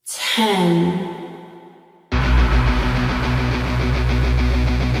10.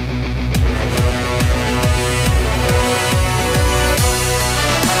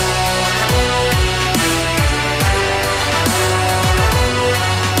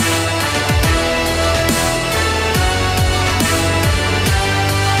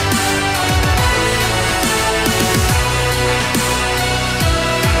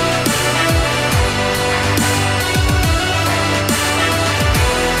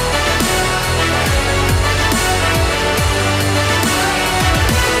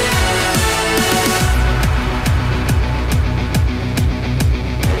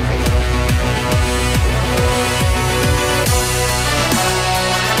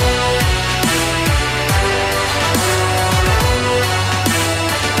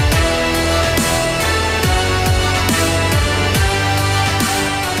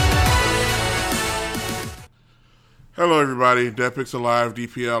 Hello, everybody. Dead Pixel Live,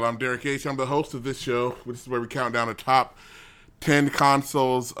 DPL. I'm Derek H. I'm the host of this show. This is where we count down the top 10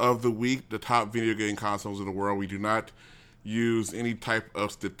 consoles of the week, the top video game consoles in the world. We do not use any type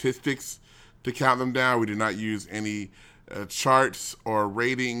of statistics to count them down. We do not use any charts or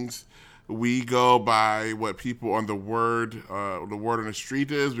ratings. We go by what people on the word on the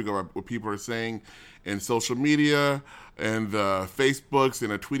street is. We go by what people are saying in social media and the Facebooks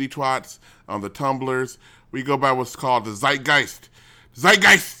and the Tweety Twats on the Tumblrs. We go by what's called the Zeitgeist.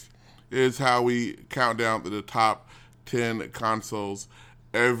 Zeitgeist is how we count down to the top 10 consoles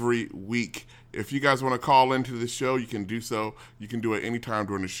every week. If you guys want to call into the show, you can do so. You can do it anytime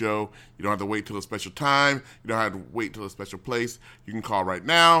during the show. You don't have to wait till a special time. You don't have to wait till a special place. You can call right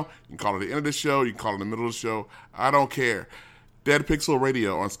now. You can call at the end of the show. You can call in the middle of the show. I don't care. Dead Pixel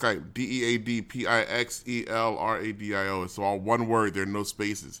Radio on Skype, DeadPixelRadio. It's all one word. There are no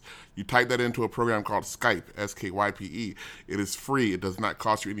spaces. You type that into a program called Skype, Skype. It is free. It does not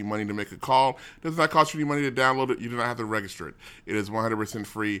cost you any money to make a call. It does not cost you any money to download it. You do not have to register it. It is 100%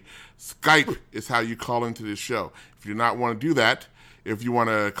 free. Skype is how you call into this show. If you do not want to do that, if you want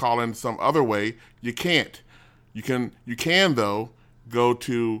to call in some other way, you can't. You can though, go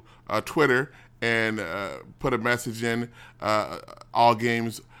to Twitter and put a message in All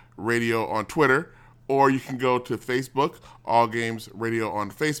Games Radio on Twitter, or you can go to Facebook, All Games Radio on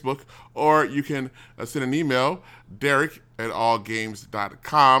Facebook, or you can send an email,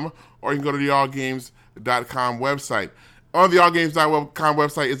 Derek@allgames.com, or you can go to the allgames.com website. On the allgames.com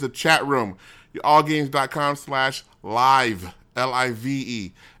website is a chat room, allgames.com/live, Live,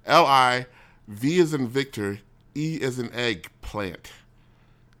 L-I-V as in Victor, E as in eggplant.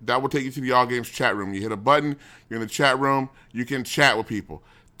 That will take you to the All Games chat room. You hit a button, you're in the chat room, you can chat with people.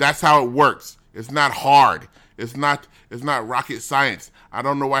 That's how it works. It's not hard. It's not rocket science. I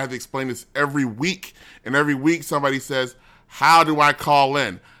don't know why I have to explain this every week. And every week somebody says, how do I call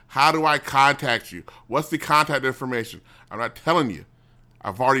in? How do I contact you? What's the contact information? I'm not telling you.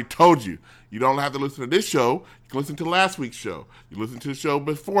 I've already told you. You don't have to listen to this show. You can listen to last week's show. You listen to the show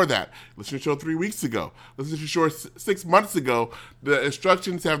before that. Listen to the show 3 weeks ago. Listen to the show 6 months ago. The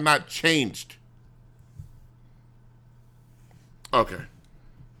instructions have not changed. Okay.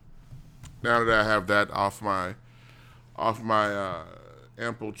 Now that I have that off my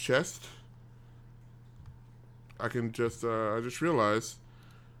ample chest, I can just I just realized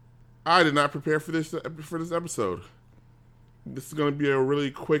I did not prepare for this episode. This is going to be a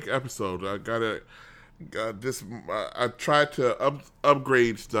really quick episode. I tried to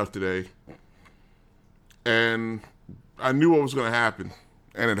upgrade stuff today, and I knew what was going to happen,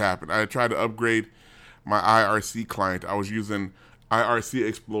 and it happened. I tried to upgrade my IRC client. I was using IRC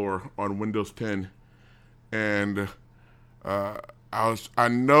Explorer on Windows 10, and I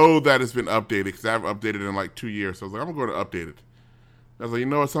know that it's been updated because I haven't updated it in like 2 years. So I was like, I'm going to update it. I was like, you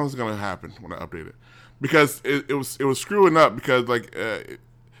know what, something's going to happen when I update it. Because it was screwing up because like it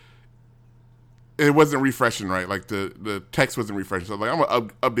wasn't refreshing right, like the text wasn't refreshing. So I was like, I'm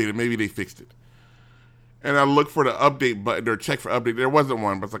gonna update it. Maybe they fixed it. And I looked for the update button or check for update. There wasn't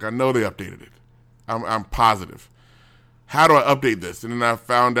one, but it's like I know they updated it. I'm positive. How do I update this? And then I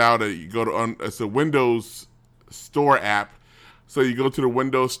found out that you go to it's a Windows Store app. So you go to the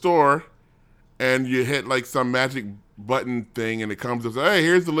Windows Store and you hit like some magic button thing, and it comes up. Hey,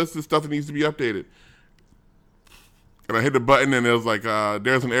 here's the list of stuff that needs to be updated. And I hit the button, and it was like,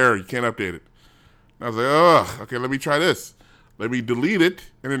 there's an error. You can't update it. And I was like, okay, let me try this. Let me delete it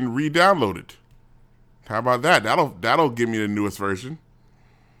and then re-download it. How about that? That'll give me the newest version.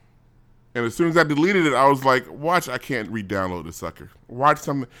 And as soon as I deleted it, I was like, watch, I can't re-download this sucker. Watch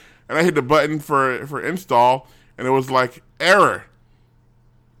something. And I hit the button for install, and it was like, error.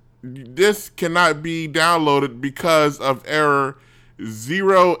 This cannot be downloaded because of error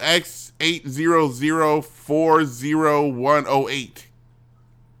 0x800400108.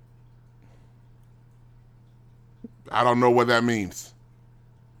 I don't know what that means.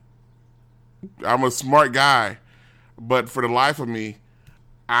 I'm a smart guy, but for the life of me,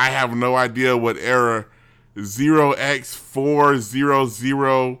 I have no idea what error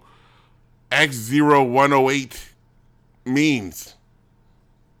 0x400x0108 means.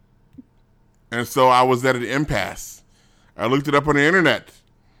 And so I was at an impasse. I looked it up on the internet,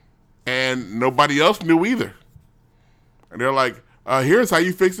 and nobody else knew either. And they're like, here's how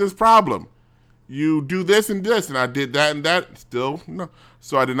you fix this problem. You do this and this, and I did that and that. Still, no.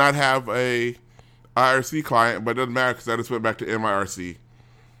 So I did not have a IRC client, but it doesn't matter because I just went back to MIRC,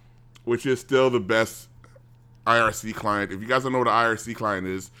 which is still the best IRC client. If you guys don't know what an IRC client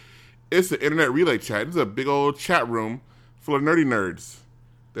is, it's an internet relay chat. It's a big old chat room full of nerdy nerds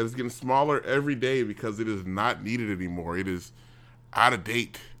that is getting smaller every day because it is not needed anymore. It is out of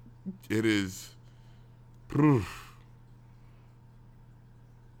date. It is...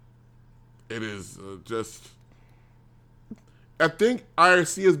 It is just... I think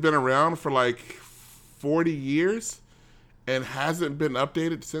IRC has been around for like 40 years and hasn't been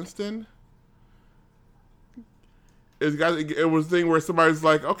updated since then. It was a thing where somebody's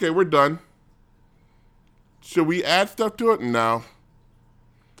like, okay, we're done. Should we add stuff to it? No.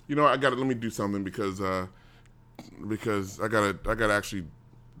 You know what, let me do something because I gotta actually,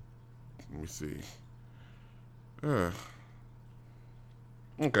 let me see. Okay,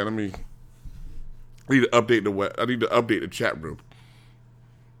 I need to update I need to update the chat room.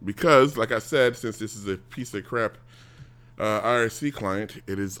 Because, like I said, since this is a piece of crap IRC client,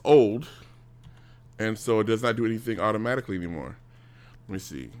 it is old, and so it does not do anything automatically anymore. Let me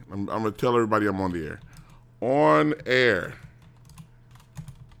see. I'm going to tell everybody I'm on the air. On air.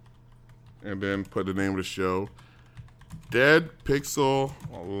 And then put the name of the show. Dead Pixel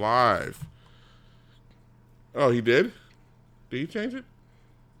Live. Oh, he did? Did he change it?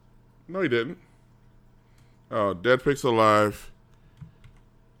 No, he didn't. Oh, Dead Pixel Live.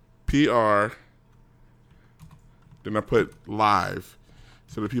 PR. Then I put live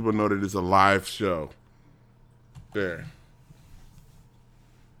so that people know that it's a live show. There.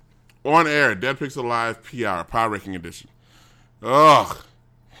 On air, Dead Pixel Live PR, Power Ranking Edition. Ugh.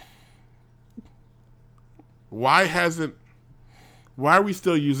 Why are we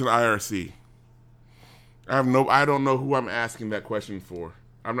still using IRC? I don't know who I'm asking that question for.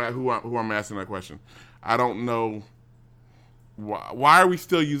 I'm not who I'm asking that question. I don't know. Why are we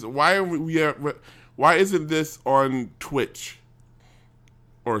still using? Why isn't this on Twitch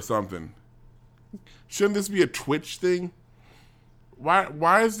or something? Shouldn't this be a Twitch thing?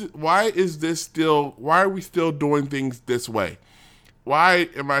 Why is this still? Why are we still doing things this way? Why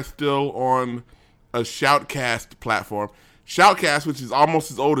am I still on a Shoutcast platform? Shoutcast, which is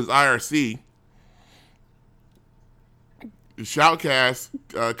almost as old as IRC. Shoutcast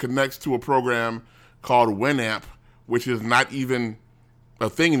connects to a program called Winamp, which is not even a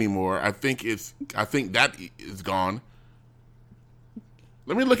thing anymore. I think that is gone.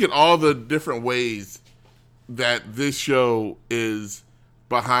 Let me look at all the different ways that this show is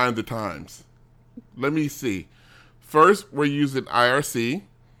behind the times. Let me see. First, we're using IRC,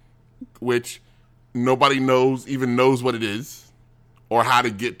 which nobody knows what it is or how to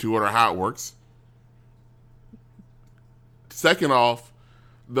get to it or how it works. Second off,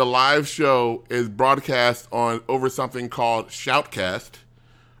 the live show is broadcast over something called Shoutcast,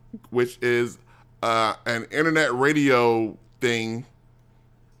 which is an internet radio thing,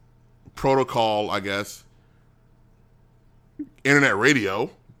 protocol, I guess. Internet radio,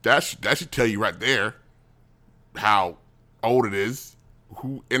 that should tell you right there how old it is.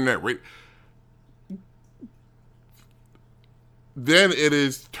 Who internet radio? Then it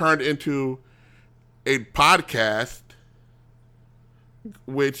is turned into a podcast,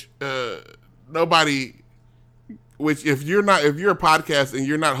 which if you're a podcast and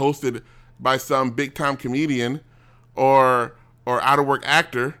you're not hosted by some big time comedian or out of work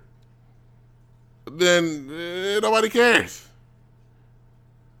actor, then nobody cares.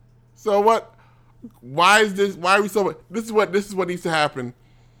 So what? Why is this? Why are we so? This is what needs to happen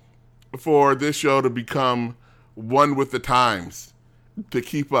for this show to become one with the times, to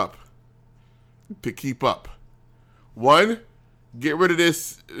keep up. One, get rid of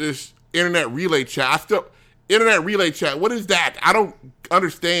this internet relay chat. Internet relay chat. What is that? I don't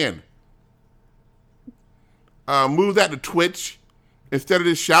understand. Move that to Twitch instead of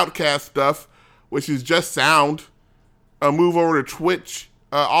this Shoutcast stuff, which is just sound. Move over to Twitch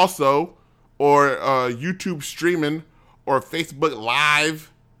also, or YouTube streaming, or Facebook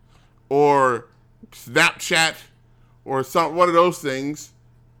Live, or Snapchat, or one of those things.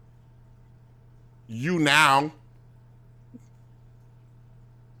 YouNow.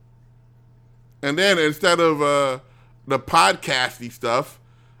 And then instead of the podcasty stuff,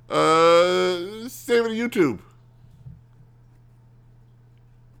 save it to YouTube.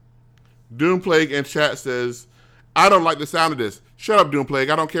 Doomplague in chat says, I don't like the sound of this. Shut up,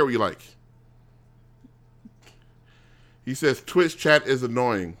 Doomplague. I don't care what you like. He says, Twitch chat is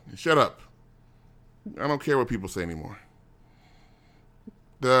annoying. Shut up. I don't care what people say anymore.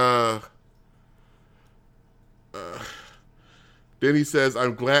 Then he says,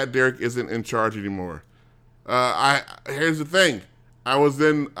 I'm glad Derek isn't in charge anymore. Here's the thing. I was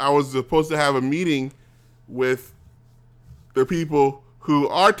supposed to have a meeting with the people who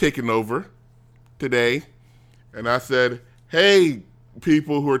are taking over today. And I said, hey,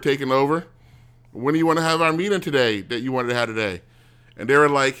 people who are taking over, when do you want to have our meeting today that you wanted to have today? And they were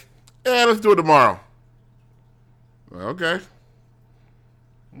like, yeah, let's do it tomorrow. Okay.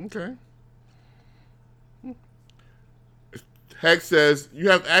 Heck says, you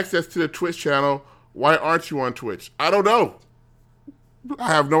have access to the Twitch channel. Why aren't you on Twitch? I don't know. I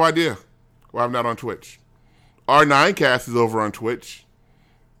have no idea why I'm not on Twitch. R9cast is over on Twitch.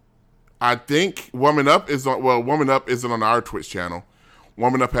 I think Woman Up isn't on our Twitch channel.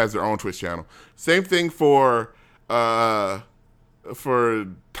 Woman Up has their own Twitch channel. Same thing for Timey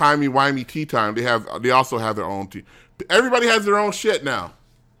Wimey Tea Time. They also have their own tea. Everybody has their own shit now.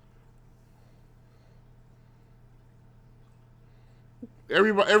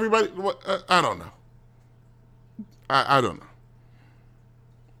 Everybody. I don't know. I don't know.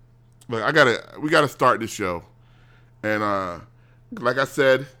 But we gotta start this show, and like I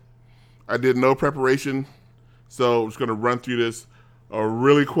said, I did no preparation, so I'm just gonna run through this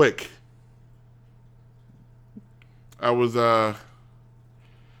really quick. I was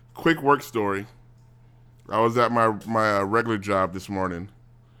quick work story. I was at my regular job this morning,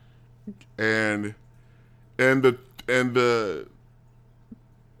 and the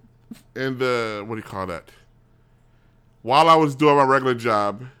what do you call that? While I was doing my regular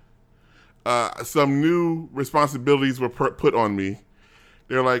job, some new responsibilities were put on me.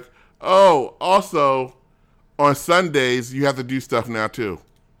 They're like, oh, also on Sundays you have to do stuff now too.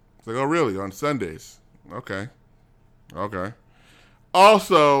 It's like, oh really? On Sundays? Okay.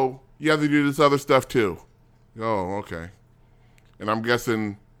 Also, you have to do this other stuff too. Oh, okay. And I'm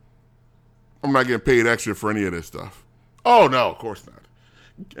guessing I'm not getting paid extra for any of this stuff. Oh no, of course not.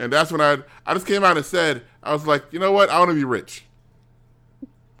 And that's when I just came out and said, I was like, you know what? I want to be rich.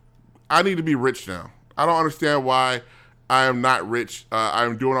 I need to be rich now. I don't understand why I am not rich.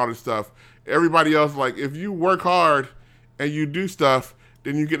 I'm doing all this stuff. Everybody else, like, if you work hard and you do stuff,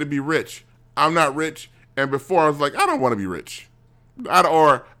 then you get to be rich. I'm not rich. And before I was like, I don't want to be rich. I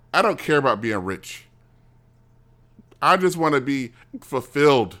don't care about being rich. I just want to be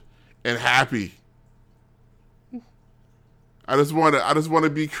fulfilled and happy. I just want to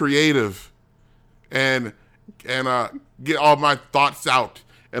be creative and get all my thoughts out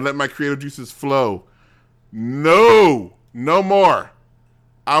and let my creative juices flow. No more.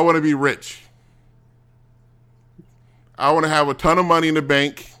 I want to be rich. I want to have a ton of money in the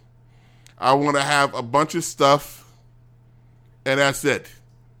bank. I want to have a bunch of stuff, and that's it.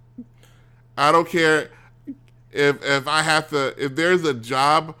 I don't care if there's a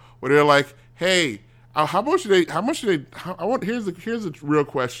job where they're like, hey, here's a real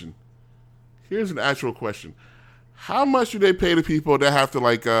question. Here's an actual question. How much do they pay the people that have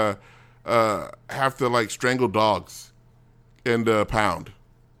to strangle dogs in the pound?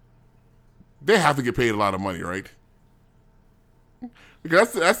 They have to get paid a lot of money, right?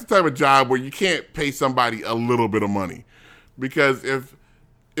 Because that's the type of job where you can't pay somebody a little bit of money. Because if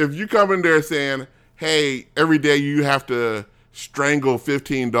you come in there saying, hey, every day you have to strangle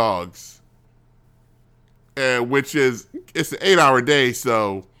 15 dogs, which is, it's an 8-hour day,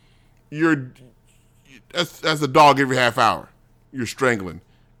 so that's a dog every half hour you're strangling.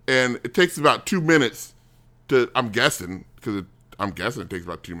 And it takes about 2 minutes I'm guessing it takes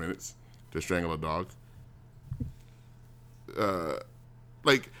about 2 minutes to strangle a dog.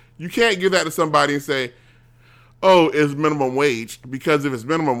 You can't give that to somebody and say, oh, it's minimum wage, because if it's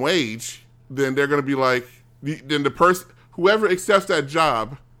minimum wage, then they're going to be like, then the person, whoever accepts that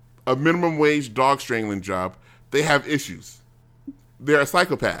job, a minimum wage dog strangling job, they have issues. They're a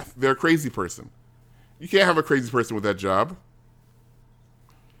psychopath. They're a crazy person. You can't have a crazy person with that job.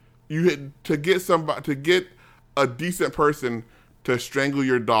 To get a decent person to strangle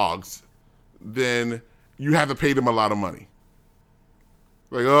your dogs, then you have to pay them a lot of money.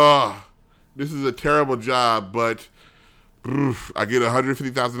 Like, oh, this is a terrible job, but I get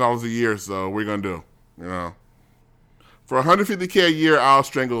 $150,000 a year, so what are you going to do? You know? For 150K a year, I'll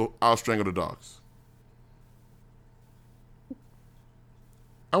strangle the dogs.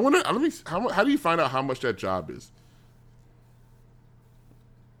 I wonder. Let me. How do you find out how much that job is?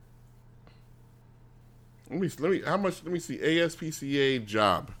 Let me. How much? Let me see. ASPCA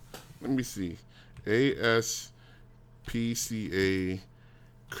job. Let me see. ASPCA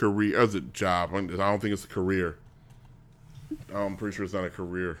career. As a job. I don't think it's a career. I'm pretty sure it's not a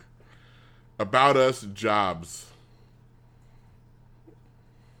career. About Us jobs.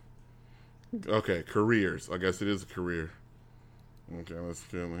 Okay, careers. I guess it is a career. Okay, let's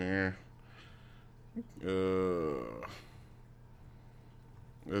get in here.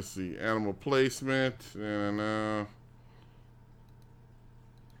 Let's see. Animal placement.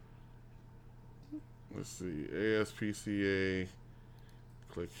 Let's see. ASPCA.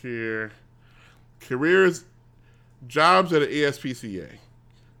 Click here. Careers. Jobs at the ASPCA.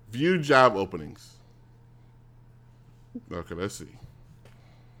 View job openings. Okay, let's see.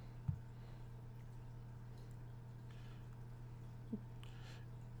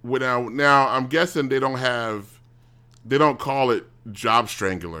 Now I'm guessing they don't call it job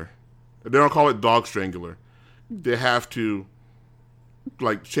strangler. They don't call it dog strangler. They have to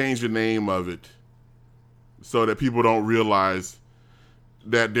like change the name of it so that people don't realize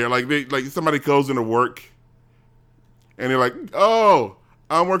that they're like somebody goes into work and they're like, oh,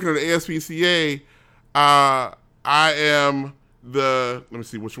 I'm working at the ASPCA. I am let me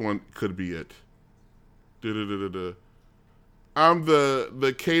see which one could be it. I'm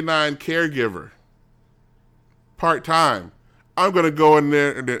the canine caregiver. Part-time. I'm going to go in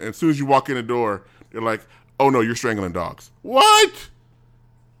there, and as soon as you walk in the door, they're like, oh, no, you're strangling dogs. What?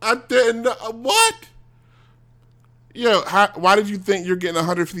 I didn't know. What? Why did you think you're getting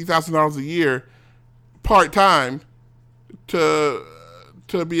 $150,000 a year part-time to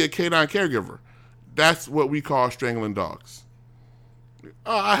be a canine caregiver? That's what we call strangling dogs.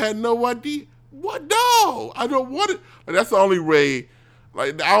 I had no idea. What? No, I don't want it. That's the only way.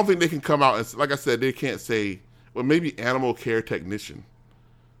 Like, I don't think they can come out and, like I said, they can't say, well, maybe animal care technician.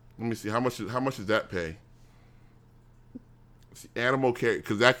 Let me see how much does that pay? See, animal care,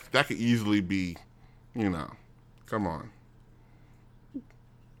 because that could easily be, come on.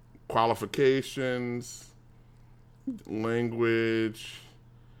 Qualifications, language.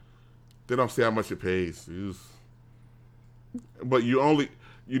 They don't say how much it pays. But you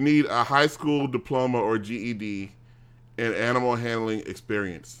need a high school diploma or GED and animal handling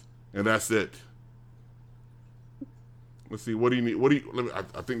experience, and that's it. Let's see. What do you need?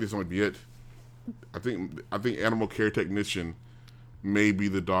 I think this might be it. I think animal care technician may be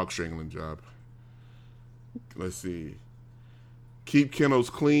the dog strangling job. Let's see. Keep kennels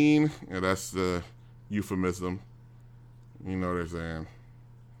clean, and that's the euphemism. You know what they're saying.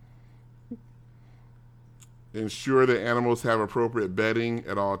 Ensure that animals have appropriate bedding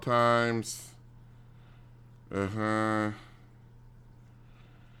at all times.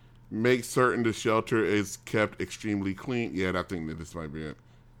 Make certain the shelter is kept extremely clean. Yeah, I think that this might be it.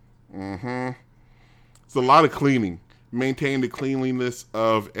 It's a lot of cleaning. Maintain the cleanliness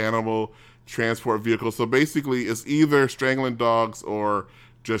of animal transport vehicles. So basically, it's either strangling dogs or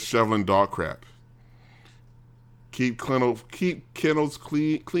just shoveling dog crap. Keep kennels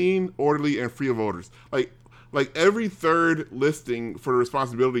clean, orderly, and free of odors. Like every third listing for the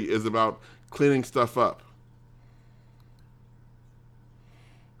responsibility is about cleaning stuff up.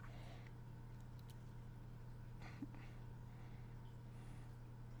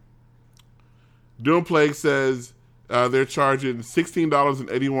 Doomplague says they're charging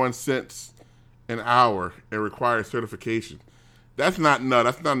 $16.81 an hour and requires certification. That's not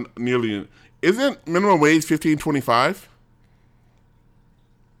nearly. Isn't minimum wage $15.25?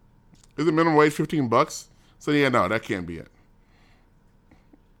 Isn't minimum wage $15? So yeah, no, that can't be it.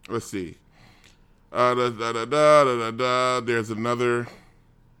 Let's see. There's another.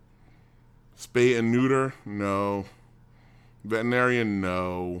 Spay and neuter? No. Veterinarian?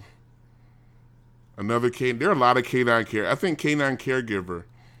 No. Another there are a lot of canine care. I think canine caregiver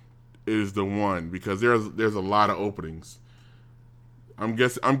is the one because there's a lot of openings. I'm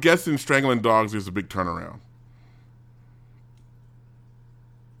guessing strangling dogs is a big turnaround.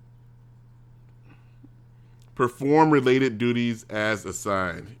 Perform related duties as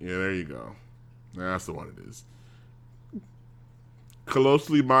assigned. Yeah, there you go. That's the one it is.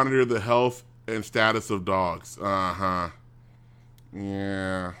 Closely monitor the health and status of dogs. Yeah.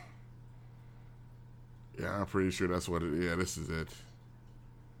 Yeah, I'm pretty sure that's what it is. Yeah, this is it.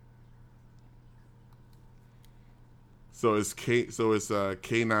 So it's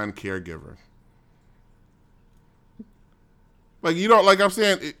canine caregiver. Like I'm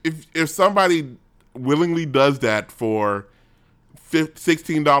saying, if somebody willingly does that for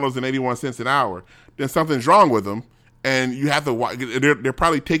 $16.81 an hour, then something's wrong with them, and you have to. They're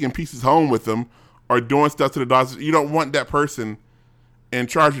probably taking pieces home with them or doing stuff to the dogs. You don't want that person in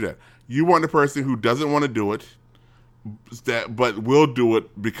charge of that. You want the person who doesn't want to do it, but will do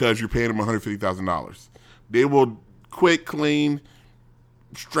it because you're paying them $150,000. They will quick, clean,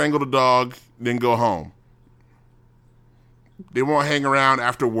 strangle the dog, then go home. They won't hang around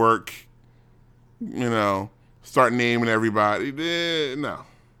after work, start naming everybody. No.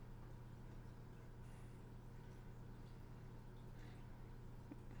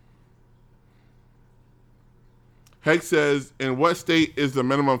 Heck says, in what state is the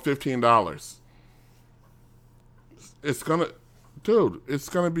minimum $15? It's gonna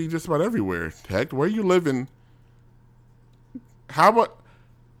be just about everywhere. Heck, where you living? How much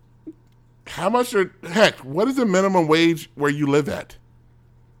what is the minimum wage where you live at?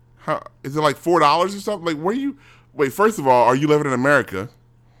 How is it like $4 or something? Like wait, first of all, are you living in America?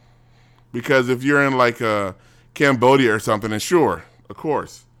 Because if you're in like Cambodia or something, then sure, of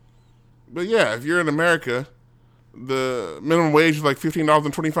course. But yeah, if you're in America, the minimum wage is like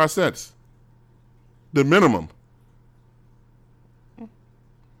 $15.25. The minimum.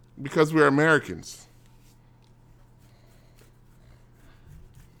 Because we're Americans.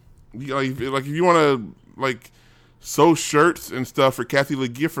 Like if you want to sew shirts and stuff for Kathy Lee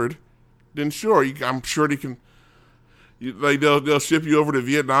Gifford, then sure, I'm sure they can. They'll ship you over to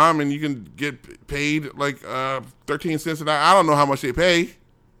Vietnam and you can get paid 13 cents an hour. I don't know how much they pay,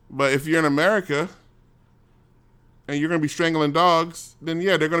 but if you're in America and you're going to be strangling dogs, then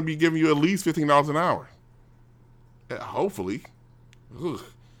yeah, they're going to be giving you at least $15 an hour. Hopefully. Ugh.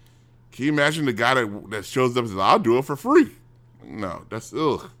 Can you imagine the guy that shows up and says, I'll do it for free? No, that's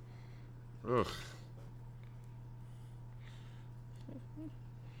ugh. Ugh.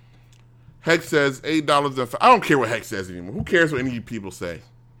 Heck says $8 I don't care what Heck says anymore. Who cares what any of you people say?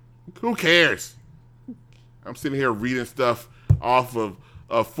 Who cares? I'm sitting here reading stuff off of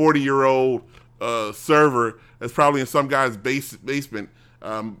a 40-year-old server that's probably in some guy's basement,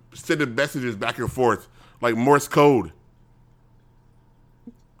 sending messages back and forth like Morse code.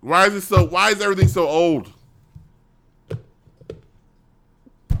 Why is everything so old?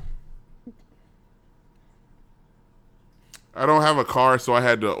 I don't have a car, so I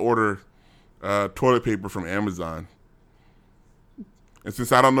had to order toilet paper from Amazon. And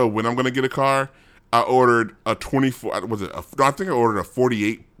since I don't know when I'm going to get a car, I ordered a 24, I think I ordered a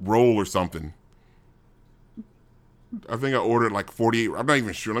 48 roll or something. I think I ordered like 48, I'm not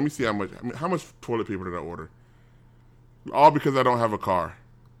even sure. Let me see how much toilet paper did I order? All because I don't have a car.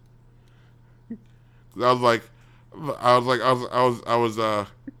 I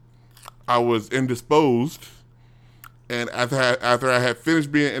was indisposed, and after I had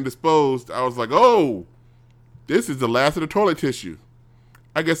finished being indisposed, I was like, oh, this is the last of the toilet tissue.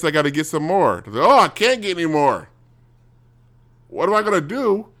 I guess I got to get some more. I was like, I can't get any more. What am I gonna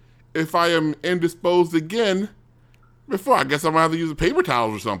do if I am indisposed again? Before I guess I'm gonna have to use paper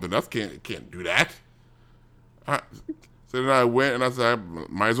towels or something. Can't do that. So then I went and I said, I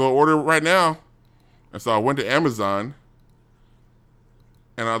might as well order it right now. And so I went to Amazon,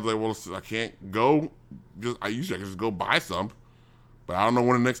 and I was like, well, I can't go. I usually can just go buy some, but I don't know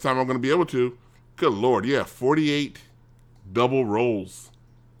when the next time I'm going to be able to. Good Lord, yeah, 48 double rolls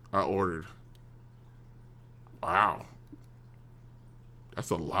I ordered. Wow. That's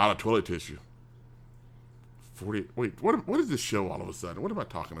a lot of toilet tissue. 40. Wait, what is this show all of a sudden? What am I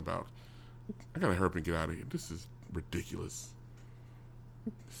talking about? I got to hurry up and get out of here. This is ridiculous.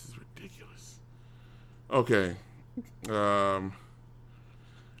 Okay. I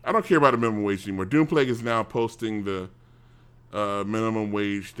don't care about the minimum wage anymore. Doomplague is now posting the minimum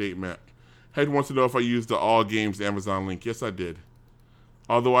wage statement. Head wants to know if I used the All Games Amazon link. Yes, I did.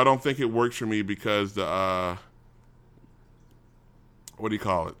 Although I don't think it works for me because the what do you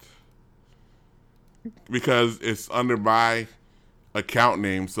call it? Because it's under my account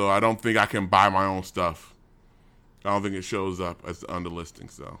name, so I don't think I can buy my own stuff. I don't think it shows up as under listing,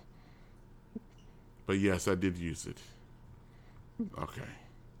 so. But yes, I did use it. Okay.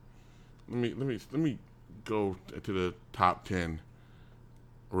 Let me go to the top 10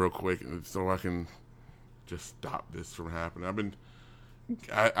 real quick so I can just stop this from happening.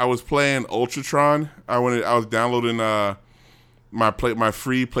 I was playing Ultratron. I was downloading my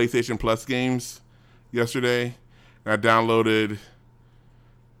free PlayStation Plus games yesterday. And I downloaded,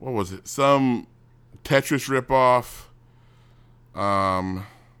 what was it? Some Tetris ripoff.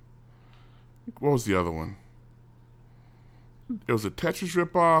 What was the other one? It was a Tetris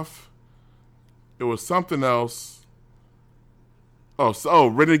ripoff. It was something else.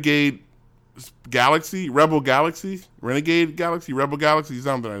 Renegade Galaxy, Rebel Galaxy, Renegade Galaxy, Rebel Galaxy,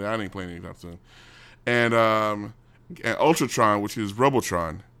 something like that. I ain't playing anytime soon. And Ultratron, which is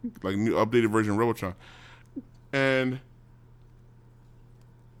Robotron, like new updated version of Robotron. And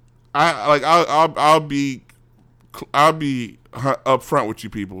I'll be upfront with you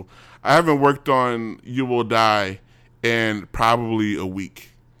people. I haven't worked on You Will Die in probably a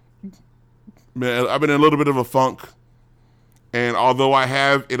week. Man, I've been in a little bit of a funk. And although I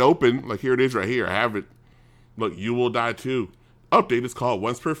have it open, like here it is right here, I have it. Look, You Will Die 2. Update is called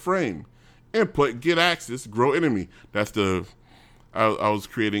Once Per Frame. Input, get access, grow enemy. That's the, I was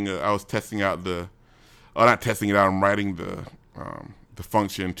testing out not testing it out, I'm writing the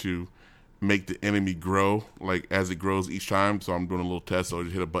function to make the enemy grow, like as it grows each time. So I'm doing a little test, so I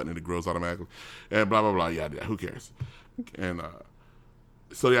just hit a button and it grows automatically. And blah, blah, blah, yeah, who cares? And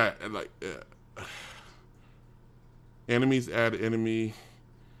so yeah, like, enemies add enemy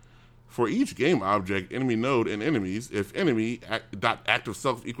for each game object, enemy node, and enemies. If enemy dot active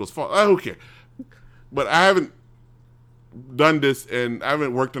self equals false, who cares? But I haven't done this, and I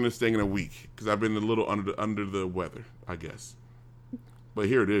haven't worked on this thing in a week because I've been a little under the weather, I guess. But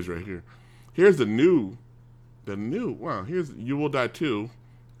here it is, right here. Here's the new. Wow, here's You Will Die 2, and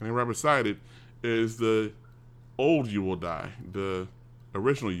then right beside it is the old You Will Die, the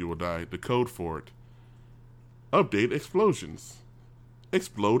original You Will Die, the code for it. Update explosions.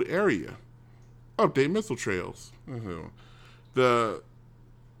 Explode area. Update missile trails. What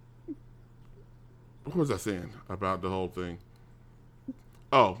was I saying about the whole thing?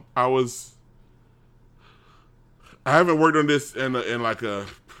 Oh, I haven't worked on this in a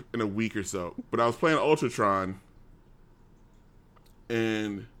week or so, but I was playing Ultratron,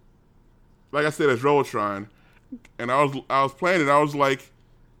 and like I said, it's Robotron, and I was playing it. I was like,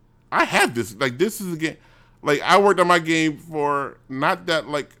 I have this. Like, this is a game. Like, I worked on my game for not that,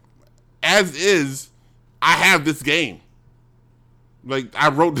 like, as is, I have this game. Like, I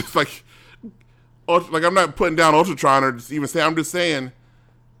wrote this, like I'm not putting down Ultratron or just even saying, I'm just saying,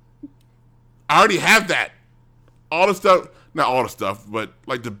 I already have that. All the stuff, not all the stuff, but,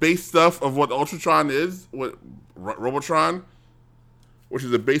 like, the base stuff of what Ultratron is, what Robotron, which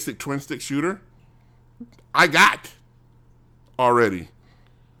is a basic twin-stick shooter, I got already.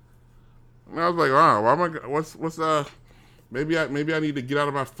 And I was like, wow, why am I? Maybe I need to get out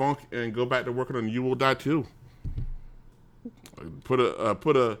of my funk and go back to working on You Will Die 2. Put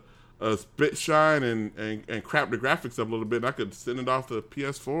a spit shine and crap the graphics up a little bit. And I could send it off the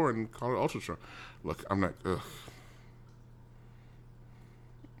PS4 and call it Ultratron. Look, I'm not. Ugh.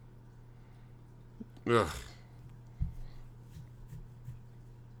 Ugh.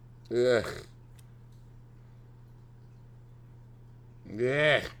 Yeah.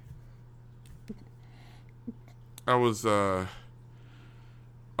 Yeah. I was also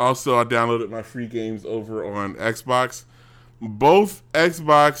I downloaded my free games over on Xbox. Both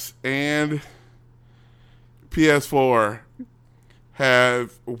Xbox and PS4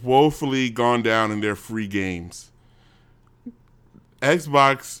 have woefully gone down in their free games.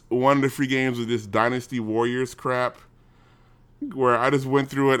 Xbox, one of the free games was this Dynasty Warriors crap, where I just went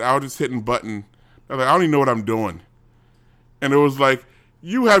through it. I was just hitting button. I was like, I don't even know what I'm doing. And it was like,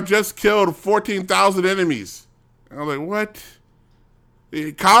 you have just killed 14,000 enemies. And I was like, what?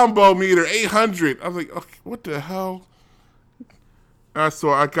 Combo meter, 800. I was like, okay, what the hell?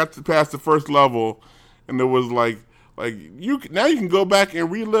 So I got to past the first level, and it was like you can go back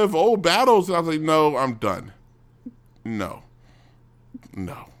and relive old battles. And I was like, no, I'm done. No,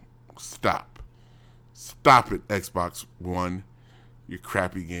 stop it, Xbox One, your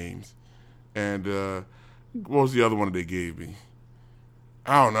crappy games. And what was the other one they gave me?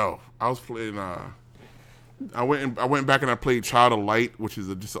 I don't know. I was playing. I went back and I played Child of Light, which is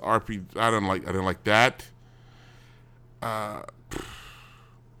just an RPG. I didn't like that.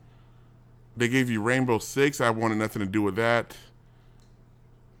 They gave you Rainbow Six. I wanted nothing to do with that.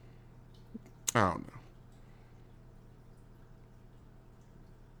 I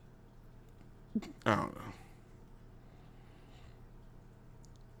don't know.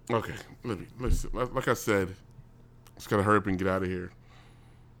 Okay, let's like I said, just gotta hurry up and get out of here.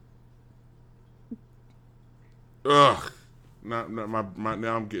 Ugh, not my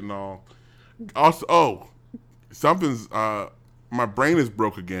now I'm getting all. Also, something's my brain is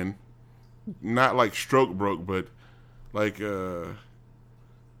broke again. Not like stroke broke, but like and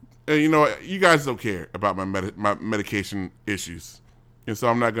you know, you guys don't care about my medication issues, and so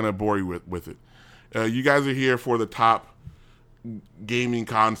I'm not gonna bore you with it. You guys are here for the top gaming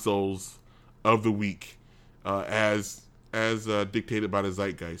consoles of the week, as dictated by the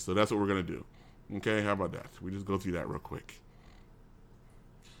zeitgeist. So that's what we're gonna do. Okay, how about that? We just go through that real quick.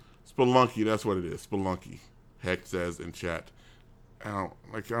 Spelunky, that's what it is. Spelunky. Heck says in chat. I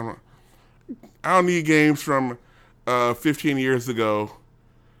don't need games from 15 years ago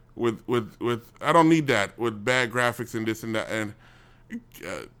with I don't need that with bad graphics and this and that and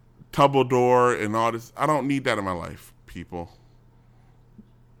Tumbledore and all this. I don't need that in my life, people.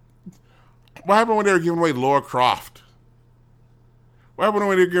 What happened when they were giving away Lara Croft? What happened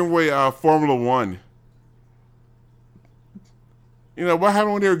when they were giving away Formula One? You know, what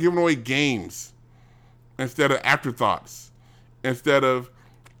happened when they were giving away games instead of afterthoughts? Instead of,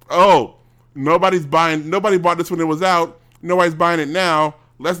 oh, nobody bought this when it was out. Nobody's buying it now.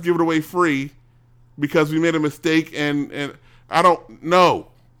 Let's give it away free because we made a mistake and I don't know.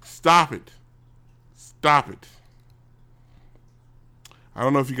 Stop it. Stop it. I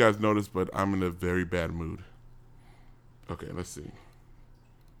don't know if you guys noticed, but I'm in a very bad mood. Okay, let's see.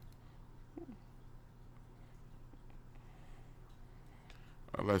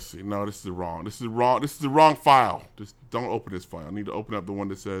 Let's see. No, this is wrong. This is wrong. This is the wrong file. Just don't open this file. I need to open up the one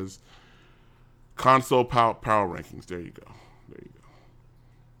that says console power rankings. There you go. There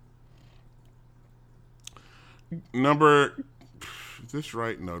you go. Number. Is this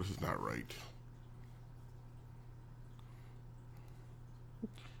right? No, this is not right.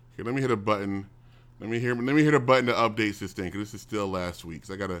 Okay, let me hit a button. Let me hear the button to update this thing because this is still last week.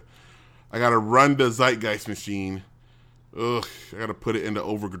 So I gotta run the Zeitgeist machine. Ugh, I gotta put it into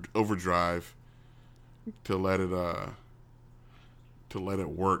overdrive to let it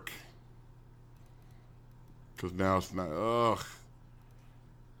work. Cause now it's not. Ugh.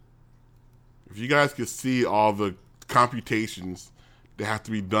 If you guys could see all the computations that have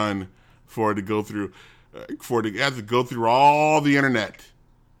to be done for it to go through, it has to go through all the internet.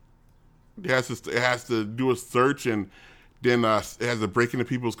 It has to do a search and then it has to break into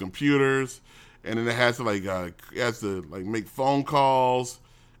people's computers. And then it has to make phone calls.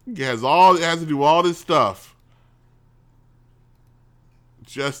 It has to do all this stuff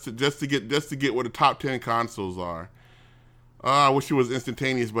just to get what the top 10 consoles are. I wish it was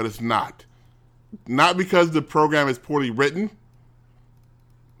instantaneous, but it's not. Not because the program is poorly written.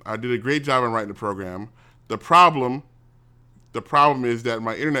 I did a great job in writing the program. The problem is that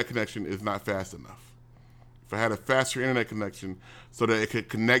my internet connection is not fast enough. If I had a faster internet connection so that it could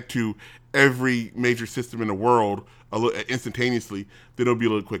connect to every major system in the world instantaneously, then it'll be a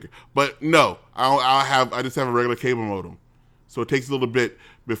little quicker. But no, I just have a regular cable modem, so it takes a little bit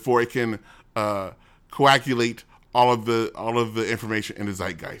before it can coagulate all of the information in the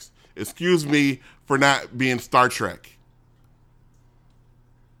Zeitgeist. Excuse me for not being Star Trek.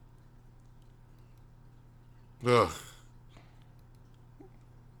 Ugh.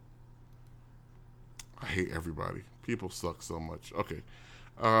 I hate everybody. People suck so much. Okay.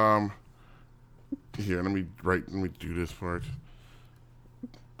 Here, let me do this part.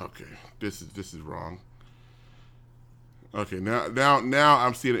 Okay. This is wrong. Okay, now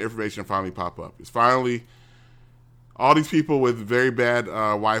I'm seeing the information finally pop up. It's finally all these people with very bad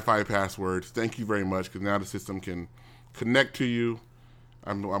Wi-Fi passwords. Thank you very much, because now the system can connect to you.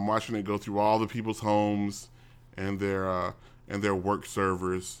 I'm watching it go through all the people's homes and their work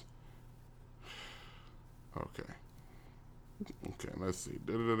servers. Okay, let's see.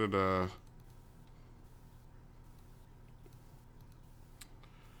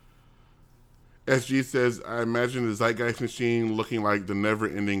 SG says, I imagine the Zeitgeist machine looking like the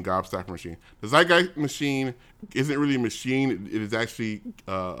never-ending Gobstopper machine. The Zeitgeist machine isn't really a machine. It is actually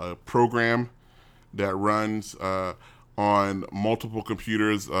a program that runs on multiple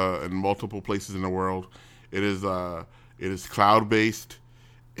computers in multiple places in the world. It is cloud-based.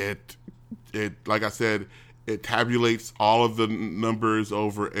 It like I said, it tabulates all of the numbers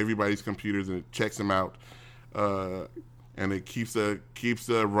over everybody's computers and it checks them out, and it keeps a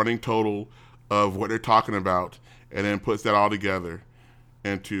running total of what they're talking about, and then puts that all together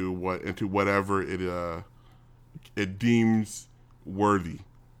into whatever it deems worthy,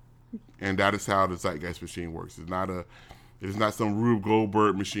 and that is how the Zeitgeist machine works. It is not some Rube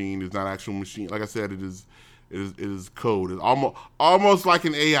Goldberg machine. It's not an actual machine. Like I said, it is code. It's almost like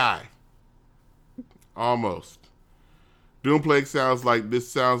an AI. Almost. Doomplague sounds like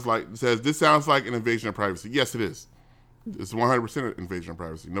an invasion of privacy. Yes, it is. It's 100% an invasion of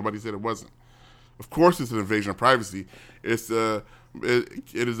privacy. Nobody said it wasn't. Of course, it's an invasion of privacy. It is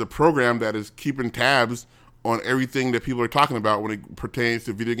a program that is keeping tabs on everything that people are talking about when it pertains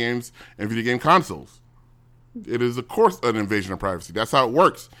to video games and video game consoles. It is, of course, an invasion of privacy. That's how it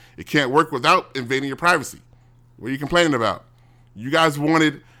works. It can't work without invading your privacy. What are you complaining about? You guys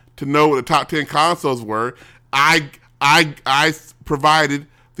wanted to know what the top 10 consoles were. I provided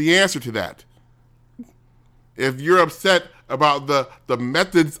the answer to that. If you're upset about the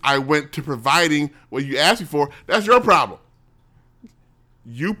methods I went to providing what you asked me for, that's your problem.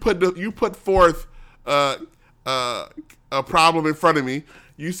 You put forth a problem in front of me.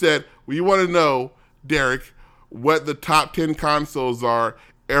 You said, well, you want to know, Derek, what the top 10 consoles are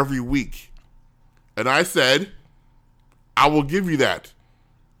every week. And I said, I will give you that.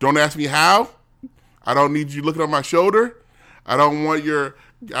 Don't ask me how. I don't need you looking on my shoulder. I don't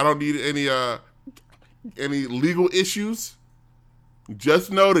need any legal issues.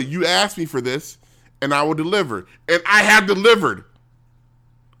 Just know that you asked me for this, and I will deliver. And I have delivered.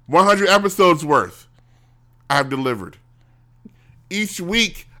 100 episodes worth. I've delivered. Each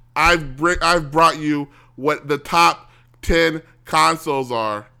week, I've brought you what the top 10 consoles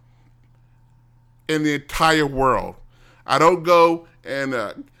are in the entire world. I don't go and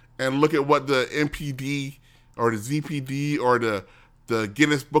look at what the MPD or the ZPD or the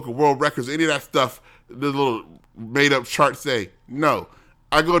Guinness Book of World Records, any of that stuff, the little made-up charts say. No.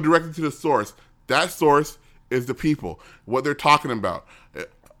 I go directly to the source. That source is the people, what they're talking about.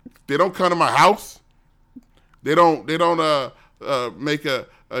 They don't come to my house. They don't make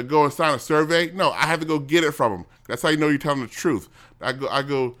go and sign a survey. No, I have to go get it from them. That's how you know you're telling the truth. I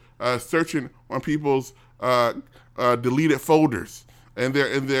go searching on people's deleted folders and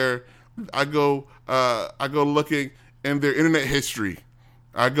I go looking in their internet history.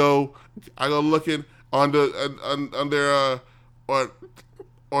 I go looking on their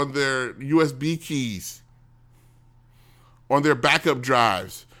USB keys, on their backup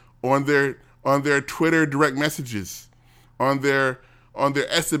drives, on their Twitter direct messages, on their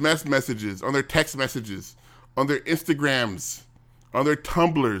SMS messages, on their text messages, on their Instagrams, on their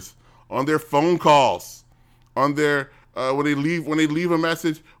Tumblrs, on their phone calls, on their when they leave a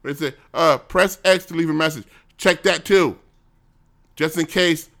message, when they say press X to leave a message. Check that too, just in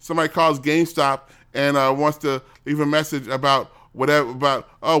case somebody calls GameStop and wants to leave a message about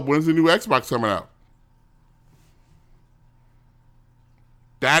when's the new Xbox coming out.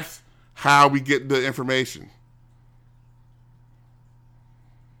 That's how we get the information.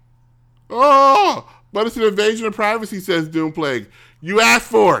 Oh, but it's an invasion of privacy, says Doomplague. You asked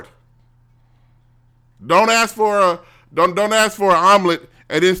for it. Don't ask for an omelet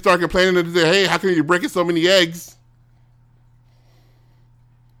and then start complaining and say, hey, how come you're breaking so many eggs?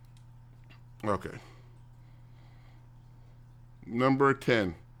 Okay. Number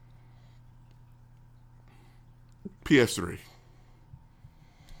 10. PS3.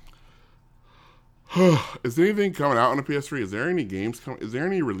 Is anything coming out on the PS3? Is there any games coming? Is there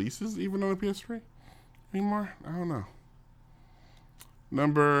any releases even on the PS3 anymore? I don't know.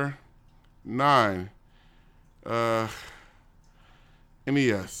 Number 9.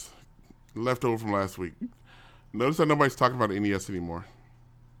 NES. Leftover from last week. Notice how nobody's talking about NES anymore.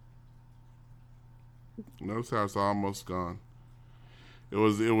 Notice how it's almost gone. It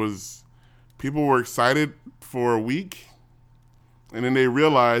was people were excited for a week, and then they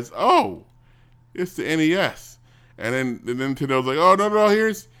realized, oh, it's the NES. And then Nintendo's like, oh, no,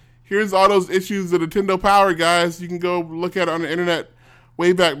 here's all those issues of Nintendo Power, guys. You can go look at it on the Internet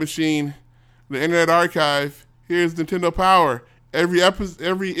Wayback Machine, the Internet Archive. Here's Nintendo Power. Every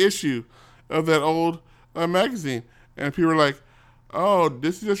issue of that old magazine. And people are like, oh,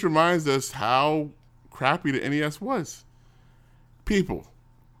 this just reminds us how crappy the NES was. People,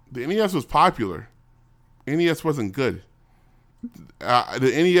 the NES was popular. NES wasn't good. The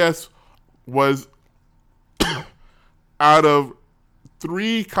NES was out of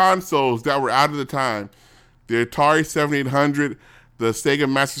 3 consoles that were out at the time, the Atari 7800, the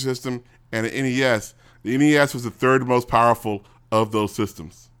Sega Master System, and the NES. The NES was the third most powerful of those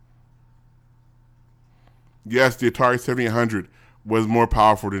systems. Yes, the Atari 7800 was more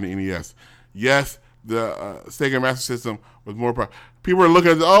powerful than the NES. Yes, the Sega Master System was more powerful. People are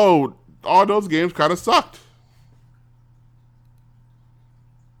looking at, oh, all those games kind of sucked.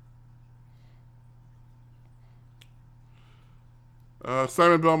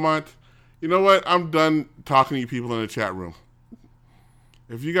 Simon Belmont, you know what? I'm done talking to you people in the chat room.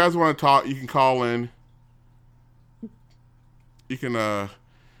 If you guys want to talk, you can call in. You can, if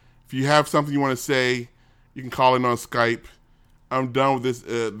you have something you want to say, you can call in on Skype. I'm done with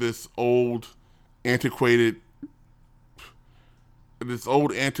this old, antiquated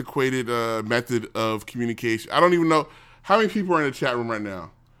method of communication. I don't even know how many people are in the chat room right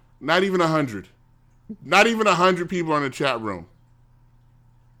now. Not even 100. Not even 100 people are in the chat room.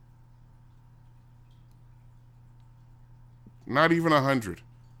 Not even 100.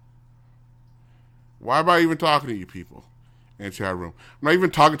 Why am I even talking to you people in the chat room? I'm not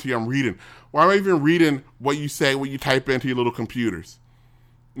even talking to you. I'm reading. Why am I even reading what you say, what you type into your little computers?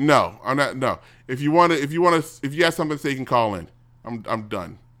 No, I'm not. No. If you have something to say, you can call in. I'm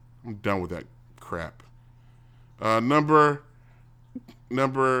done. I'm done with that crap. Number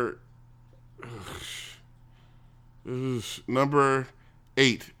number number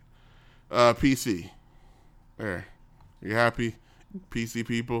 8. PC. There. You happy, PC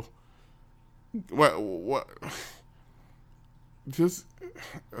people? What? Just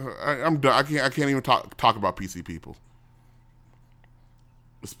I'm done. I can't even talk about PC people.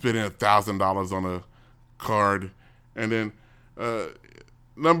 Spending $1,000 on a card, and then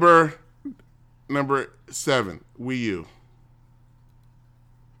number 7, Wii U.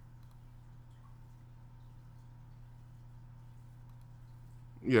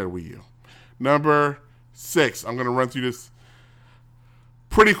 Yeah, Wii U. Number 6. I'm gonna run through this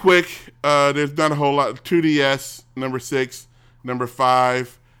pretty quick. There's not a whole lot. 2DS. Number 6. Number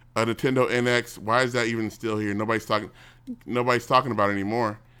 5. Nintendo NX. Why is that even still here? Nobody's talking about it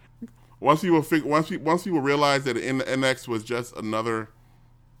anymore. Once people realize that the NX was just another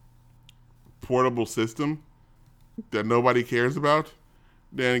portable system that nobody cares about,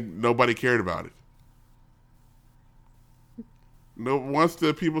 then nobody cared about it. No, once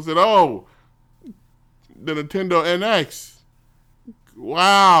the people said, "Oh, the Nintendo NX,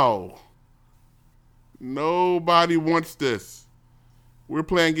 wow, nobody wants this. We're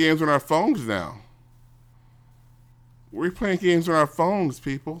playing games on our phones now. We're playing games on our phones,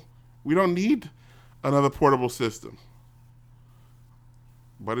 people. We don't need another portable system."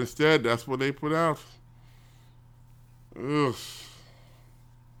 But instead, that's what they put out. Ugh.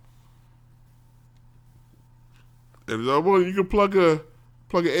 And well, you can plug a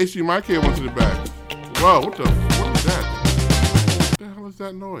HDMI cable into the back. Whoa, what is that? What the hell is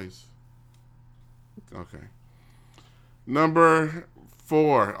that noise? Okay. Number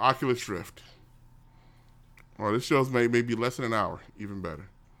 4, Oculus Rift. Well, this show's maybe less than an hour, even better.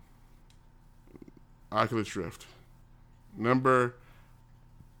 Oculus Rift. Oculus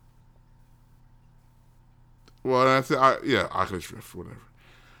Rift, whatever.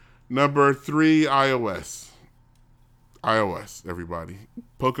 Number 3, iOS. iOS, everybody.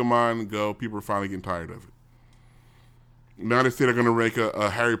 Pokemon Go, people are finally getting tired of it. Now they say they're going to make a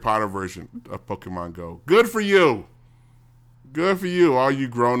Harry Potter version of Pokemon Go. Good for you. Good for you, all you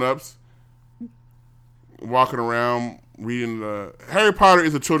grown-ups walking around reading. Harry Potter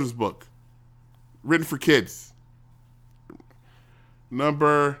is a children's book written for kids.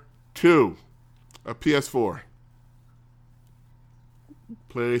 Number 2, a PS4.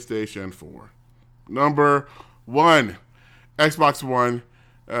 PlayStation 4. Number 1, Xbox One,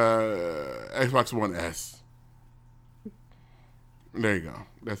 Xbox One S. There you go.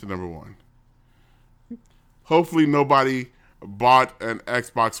 That's the number 1. Hopefully nobody bought an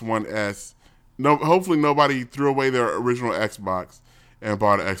Xbox One S. No, hopefully nobody threw away their original Xbox and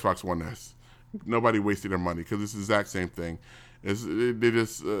bought an Xbox One S. Nobody wasted their money because it's the exact same thing. They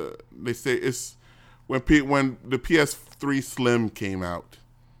say it's when the PS3 Slim came out.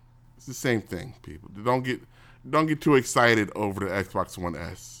 It's the same thing, people. Don't get too excited over the Xbox One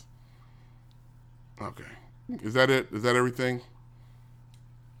S. Okay. Is that it? Is that everything?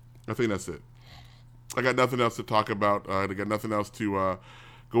 I think that's it. I got nothing else to talk about. I got nothing else to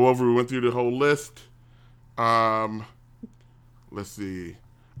go over. We went through the whole list. Let's see.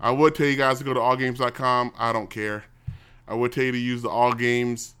 I would tell you guys to go to allgames.com. I don't care. I would tell you to use the All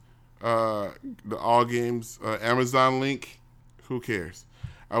Games Amazon link. Who cares?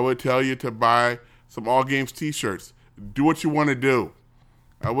 I would tell you to buy some All Games t-shirts. Do what you want to do.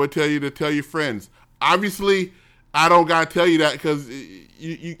 I would tell you to tell your friends. Obviously, I don't gotta tell you that because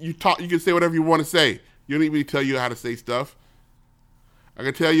you talk. You can say whatever you want to say. You don't need me to tell you how to say stuff. I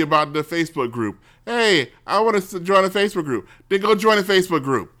can tell you about the Facebook group. Hey, I want to join a Facebook group. Then go join a Facebook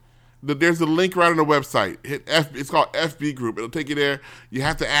group. There's a link right on the website. Hit it's called FB group. It'll take you there. You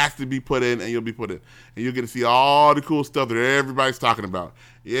have to ask to be put in, and you'll be put in. And you'll get to see all the cool stuff that everybody's talking about.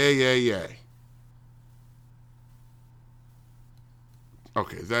 Yeah.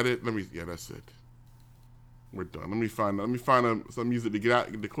 Okay, is that it? Yeah, that's it. We're done. Let me find some music to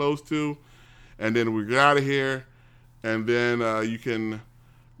get close to, and then we get out of here, and then you can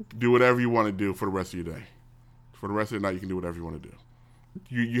do whatever you want to do for the rest of your day. For the rest of the night, you can do whatever you want to do.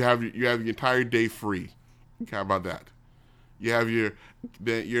 You have the entire day free. How about that? You have your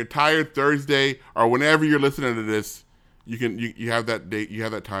entire Thursday or whenever you're listening to this, you have that day. You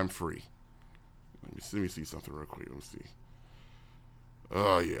have that time free. Let me see something real quick. Let me see.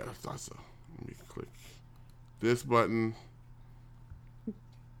 Oh yeah, that's awesome. Let me click this button.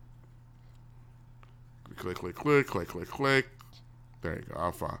 Click. There you go.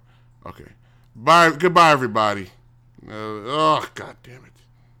 I'm fine. Okay. Bye. Goodbye, everybody. God damn it.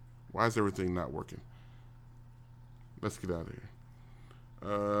 Why is everything not working? Let's get out of here.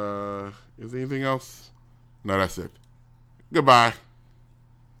 Is there anything else? No, that's it. Goodbye.